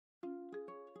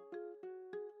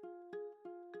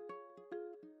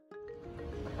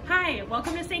Hi,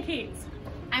 welcome to St. Kate's.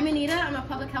 I'm Anita. I'm a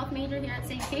public health major here at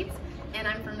St. Kate's, and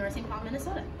I'm from North St. Paul,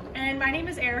 Minnesota. And my name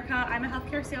is Erica. I'm a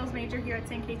healthcare sales major here at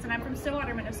St. Kate's, and I'm from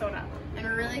Stillwater, Minnesota. And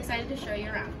we're really excited to show you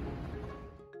around.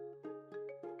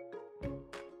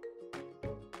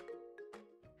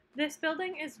 This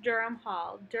building is Durham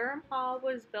Hall. Durham Hall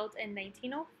was built in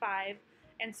 1905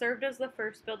 and served as the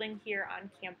first building here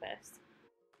on campus.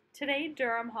 Today,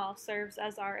 Durham Hall serves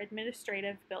as our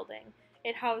administrative building.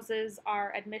 It houses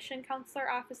our admission counselor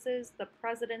offices, the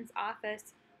president's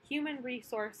office, human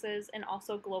resources, and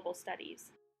also global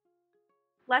studies.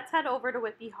 Let's head over to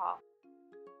Whitby Hall.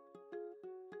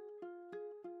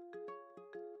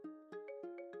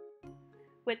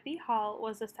 Whitby Hall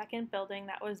was the second building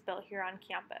that was built here on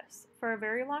campus. For a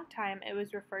very long time, it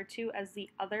was referred to as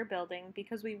the other building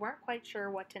because we weren't quite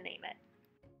sure what to name it.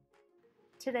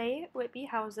 Today, Whitby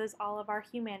houses all of our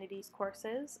humanities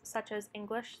courses, such as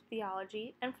English,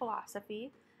 theology, and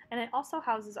philosophy, and it also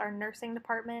houses our nursing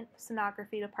department,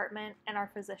 sonography department, and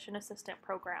our physician assistant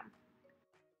program.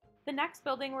 The next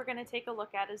building we're going to take a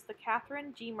look at is the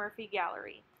Catherine G. Murphy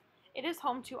Gallery. It is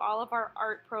home to all of our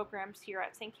art programs here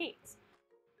at St. Kate's.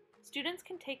 Students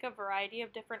can take a variety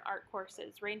of different art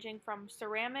courses, ranging from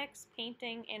ceramics,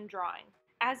 painting, and drawing.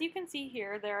 As you can see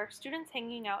here, there are students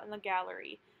hanging out in the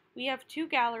gallery. We have 2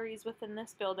 galleries within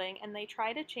this building, and they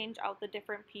try to change out the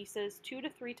different pieces 2 to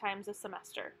 3 times a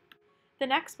semester. The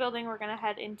next building we're going to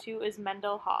head into is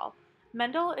Mendel Hall.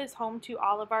 Mendel is home to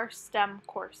all of our STEM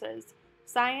courses: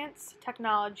 science,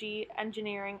 technology,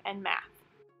 engineering, and math.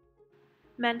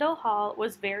 Mendel Hall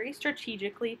was very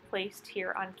strategically placed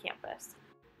here on campus.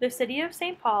 The city of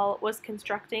St. Paul was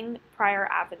constructing Prior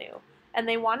Avenue, and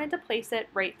they wanted to place it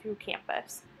right through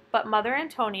campus. But Mother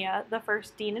Antonia, the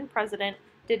first dean and president,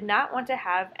 did not want to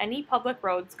have any public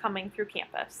roads coming through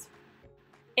campus.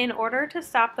 In order to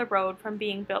stop the road from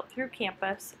being built through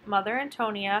campus, Mother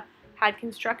Antonia had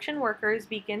construction workers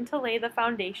begin to lay the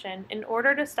foundation in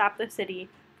order to stop the city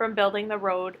from building the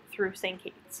road through St.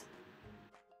 Kate's.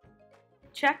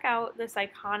 Check out this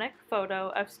iconic photo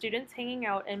of students hanging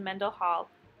out in Mendel Hall,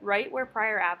 right where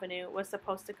Prior Avenue was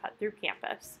supposed to cut through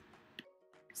campus.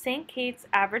 St. Kate's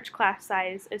average class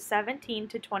size is 17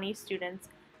 to 20 students,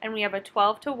 and we have a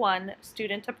 12-to-1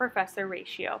 student-to-professor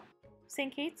ratio.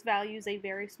 St. Kate's values a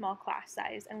very small class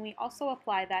size, and we also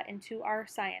apply that into our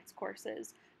science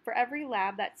courses. For every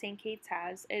lab that St. Kate's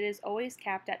has, it is always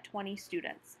capped at 20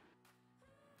 students.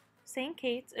 St.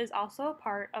 Kate's is also a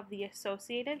part of the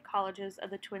Associated Colleges of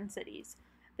the Twin Cities.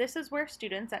 This is where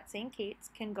students at St.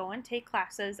 Kate's can go and take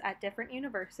classes at different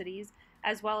universities,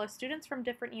 as well as students from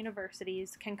different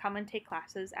universities can come and take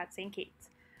classes at St. Kate's.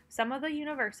 Some of the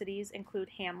universities include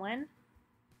Hamline,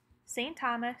 St.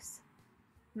 Thomas,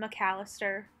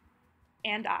 Macalester,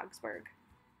 and Augsburg.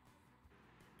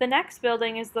 The next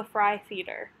building is the Fry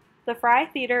Theater. The Fry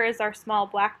Theater is our small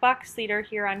black box theater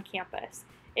here on campus.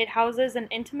 It houses an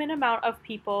intimate amount of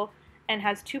people and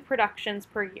has 2 productions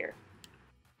per year.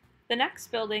 The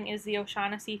next building is the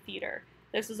O'Shaughnessy Theater.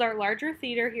 This is our larger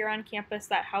theater here on campus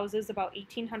that houses about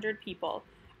 1,800 people.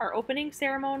 Our opening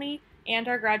ceremony and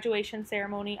our graduation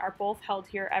ceremony are both held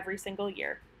here every single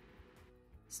year.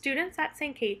 Students at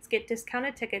St. Kate's get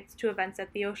discounted tickets to events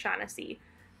at the O'Shaughnessy.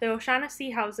 The O'Shaughnessy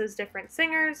houses different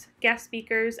singers, guest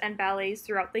speakers, and ballets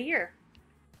throughout the year.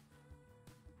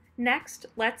 Next,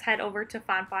 let's head over to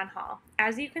Fonbonne Hall.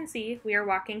 As you can see, we are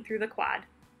walking through the quad.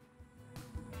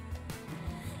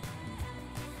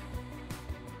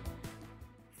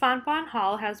 Fonbonne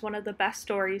Hall has one of the best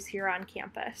stories here on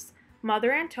campus.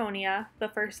 Mother Antonia, the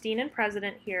first dean and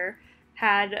president here,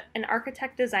 had an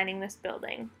architect designing this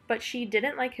building, but she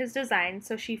didn't like his design,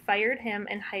 so she fired him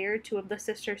and hired 2 of the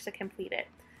sisters to complete it.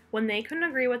 When they couldn't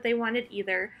agree what they wanted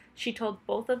either, she told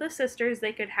both of the sisters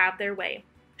they could have their way.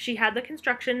 She had the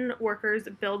construction workers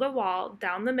build a wall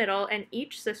down the middle, and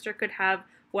each sister could have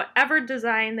whatever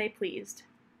design they pleased.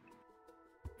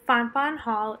 Fonbonne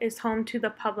Hall is home to the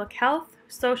public health,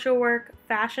 social work,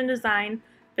 fashion design,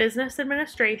 business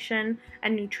administration,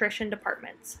 and nutrition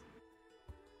departments.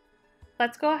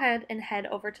 Let's go ahead and head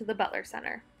over to the Butler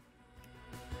Center.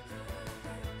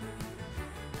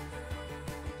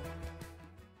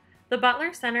 The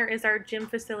Butler Center is our gym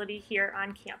facility here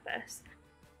on campus.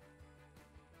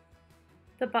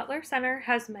 The Butler Center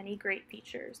has many great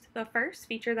features. The first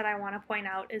feature that I want to point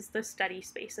out is the study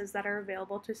spaces that are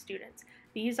available to students.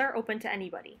 These are open to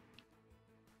anybody.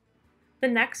 The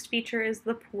next feature is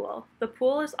the pool. The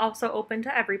pool is also open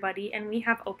to everybody, and we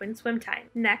have open swim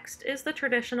time. Next is the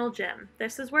traditional gym.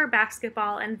 This is where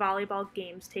basketball and volleyball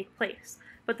games take place,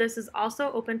 but this is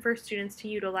also open for students to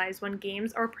utilize when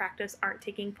games or practice aren't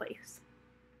taking place.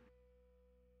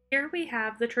 Here we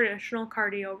have the traditional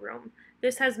cardio room.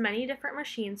 This has many different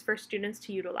machines for students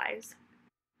to utilize.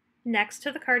 Next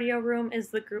to the cardio room is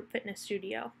the group fitness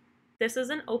studio. This is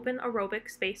an open aerobic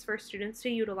space for students to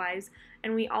utilize,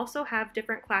 and we also have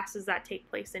different classes that take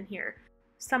place in here.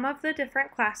 Some of the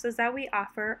different classes that we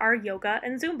offer are yoga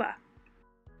and Zumba.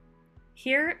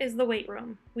 Here is the weight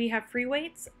room. We have free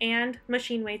weights and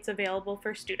machine weights available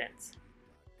for students.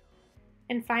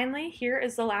 And finally, here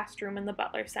is the last room in the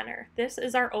Butler Center. This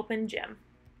is our open gym.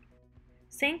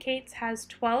 St. Kate's has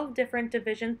 12 different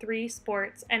Division III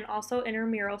sports and also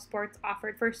intramural sports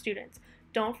offered for students.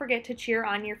 Don't forget to cheer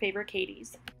on your favorite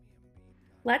Katies.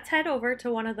 Let's head over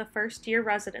to one of the first-year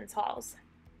residence halls.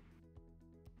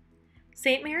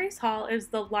 St. Mary's Hall is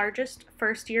the largest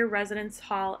first-year residence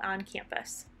hall on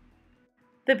campus.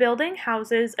 The building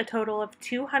houses a total of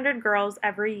 200 girls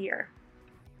every year.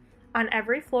 On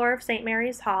every floor of St.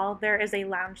 Mary's Hall, there is a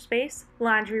lounge space,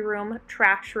 laundry room,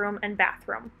 trash room, and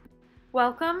bathroom.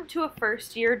 Welcome to a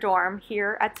first-year dorm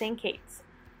here at St. Kate's.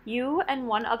 You and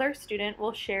one other student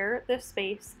will share this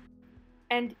space,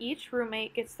 and each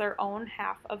roommate gets their own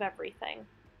half of everything.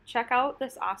 Check out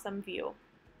this awesome view.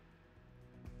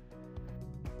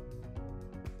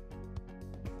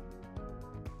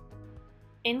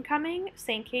 Incoming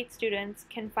St. Kate's students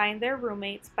can find their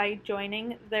roommates by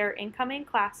joining their incoming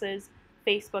classes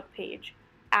Facebook page.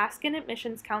 Ask an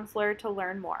admissions counselor to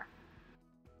learn more.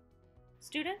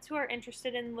 Students who are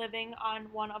interested in living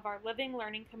on one of our Living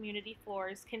Learning Community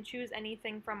floors can choose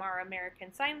anything from our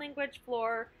American Sign Language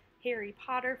floor, Harry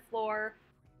Potter floor,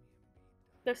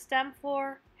 the STEM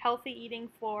floor, Healthy Eating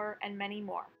floor, and many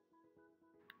more.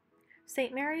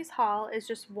 St. Mary's Hall is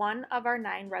just one of our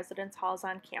 9 residence halls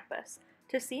on campus.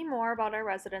 To see more about our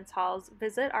residence halls,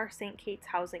 visit our St. Kate's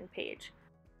housing page.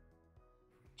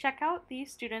 Check out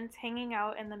these students hanging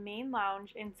out in the main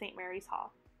lounge in St. Mary's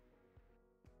Hall.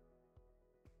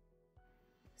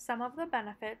 Some of the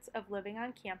benefits of living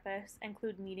on campus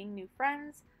include meeting new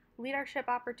friends, leadership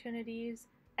opportunities,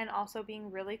 and also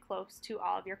being really close to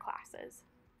all of your classes.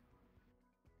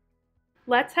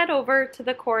 Let's head over to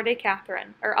the Cour des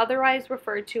Catherine, or otherwise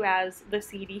referred to as the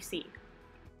CDC.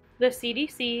 The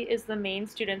CDC is the main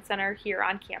student center here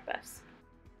on campus.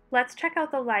 Let's check out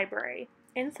the library.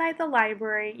 Inside the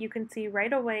library, you can see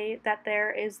right away that there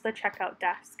is the checkout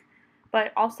desk.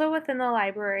 But also within the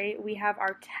library, we have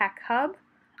our tech hub,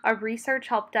 a research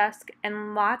help desk,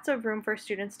 and lots of room for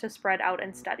students to spread out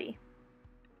and study.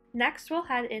 Next, we'll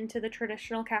head into the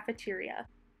traditional cafeteria.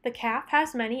 The CAF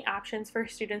has many options for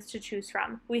students to choose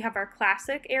from. We have our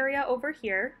classic area over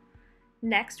here.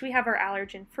 Next, we have our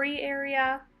allergen-free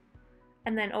area.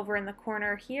 And then over in the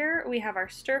corner here, we have our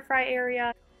stir-fry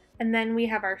area. And then we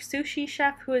have our sushi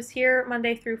chef who is here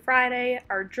Monday through Friday,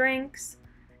 our drinks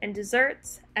and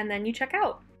desserts, and then you check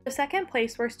out. The second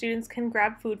place where students can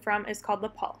grab food from is called the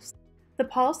Pulse. The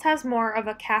Pulse has more of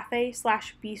a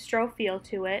cafe/bistro feel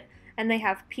to it, and they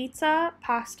have pizza,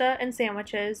 pasta, and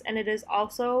sandwiches, and it is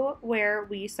also where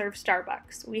we serve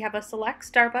Starbucks. We have a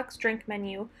select Starbucks drink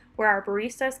menu where our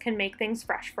baristas can make things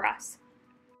fresh for us.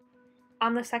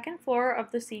 On the second floor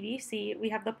of the CDC, we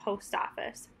have the post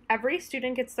office. Every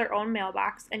student gets their own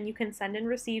mailbox, and you can send and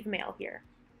receive mail here.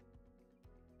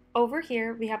 Over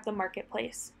here, we have the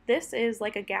marketplace. This is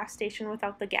like a gas station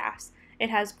without the gas.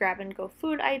 It has grab-and-go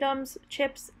food items,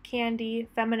 chips, candy,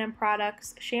 feminine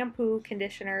products, shampoo,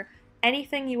 conditioner,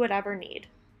 anything you would ever need.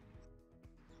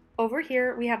 Over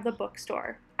here, we have the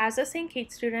bookstore. As a St.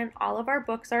 Kate's student, all of our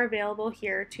books are available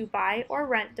here to buy or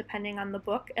rent depending on the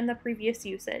book and the previous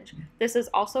usage. This is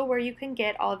also where you can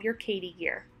get all of your Katie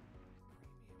gear.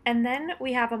 And then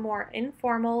we have a more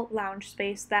informal lounge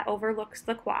space that overlooks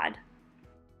the quad.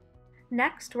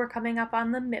 Next, we're coming up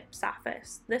on the MIPS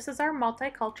office. This is our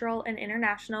multicultural and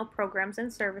international programs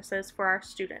and services for our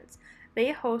students.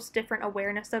 They host different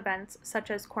awareness events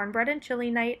such as Cornbread and Chili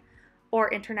Night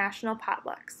or international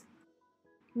potlucks.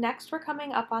 Next, we're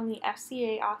coming up on the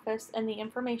FCA office and the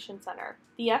Information Center.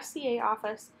 The FCA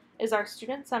office is our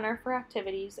student center for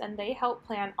activities, and they help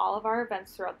plan all of our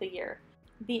events throughout the year.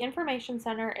 The Information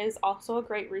Center is also a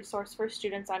great resource for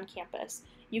students on campus.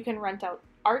 You can rent out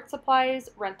art supplies,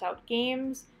 rent out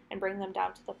games, and bring them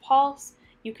down to the Pulse.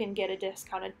 You can get a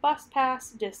discounted bus pass,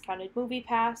 discounted movie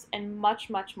pass, and much,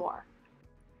 much more.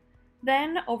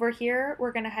 Then over here,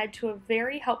 we're going to head to a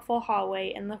very helpful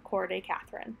hallway in the Cour des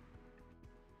Catherine.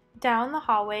 Down the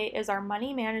hallway is our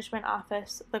Money Management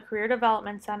Office, the Career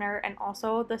Development Center, and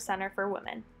also the Center for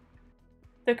Women.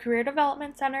 The Career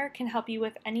Development Center can help you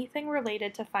with anything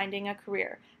related to finding a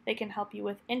career. They can help you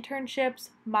with internships,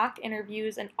 mock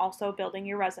interviews, and also building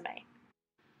your resume.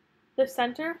 The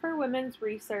Center for Women's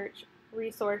Research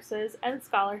resources, and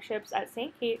scholarships at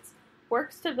St. Kate's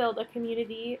works to build a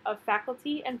community of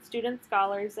faculty and student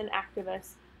scholars and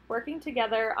activists working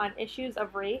together on issues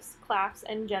of race, class,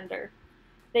 and gender.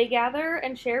 They gather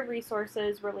and share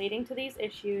resources relating to these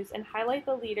issues and highlight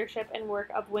the leadership and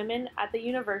work of women at the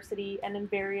university and in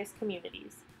various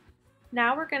communities.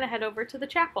 Now we're going to head over to the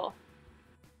chapel.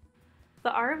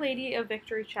 The Our Lady of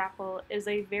Victory Chapel is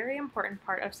a very important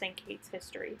part of St. Kate's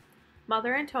history.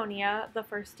 Mother Antonia, the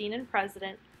first dean and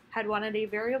president, had wanted a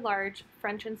very large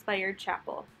French-inspired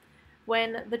chapel.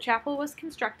 When the chapel was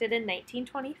constructed in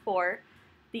 1924,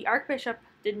 the Archbishop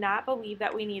did not believe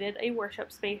that we needed a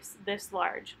worship space this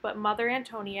large, but Mother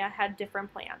Antonia had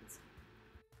different plans.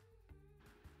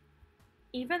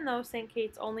 Even though St.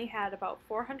 Kate's only had about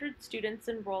 400 students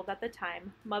enrolled at the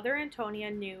time, Mother Antonia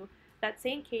knew that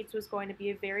St. Kate's was going to be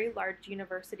a very large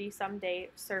university someday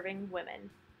serving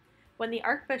women. When the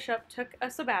Archbishop took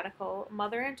a sabbatical,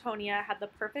 Mother Antonia had the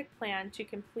perfect plan to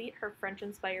complete her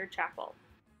French-inspired chapel.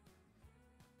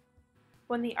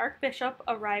 When the Archbishop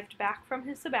arrived back from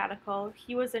his sabbatical,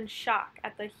 he was in shock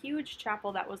at the huge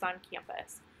chapel that was on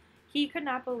campus. He could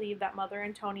not believe that Mother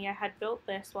Antonia had built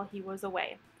this while he was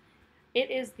away. It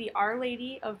is the Our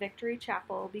Lady of Victory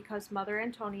Chapel because Mother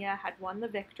Antonia had won the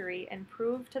victory and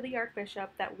proved to the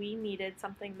Archbishop that we needed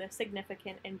something this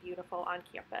significant and beautiful on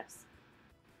campus.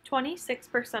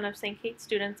 26% of St. Kate's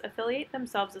students affiliate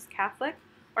themselves as Catholic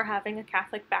or having a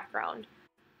Catholic background.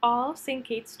 All St.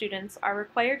 Kate's students are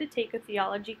required to take a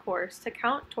theology course to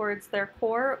count towards their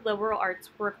core liberal arts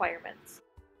requirements.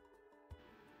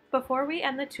 Before we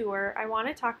end the tour, I want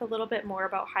to talk a little bit more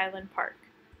about Highland Park.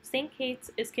 St.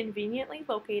 Kate's is conveniently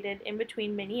located in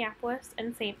between Minneapolis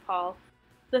and St. Paul.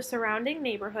 The surrounding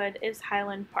neighborhood is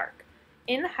Highland Park.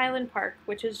 In Highland Park,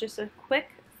 which is just a quick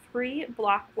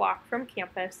 3-block walk from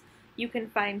campus, you can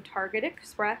find Target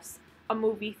Express, a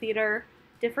movie theater,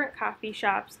 different coffee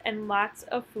shops, and lots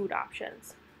of food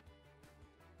options.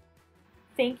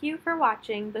 Thank you for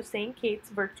watching the St. Kate's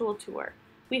virtual tour.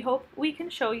 We hope we can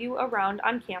show you around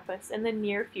on campus in the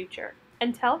near future.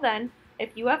 Until then, if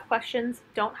you have questions,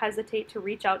 don't hesitate to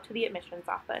reach out to the admissions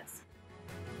office.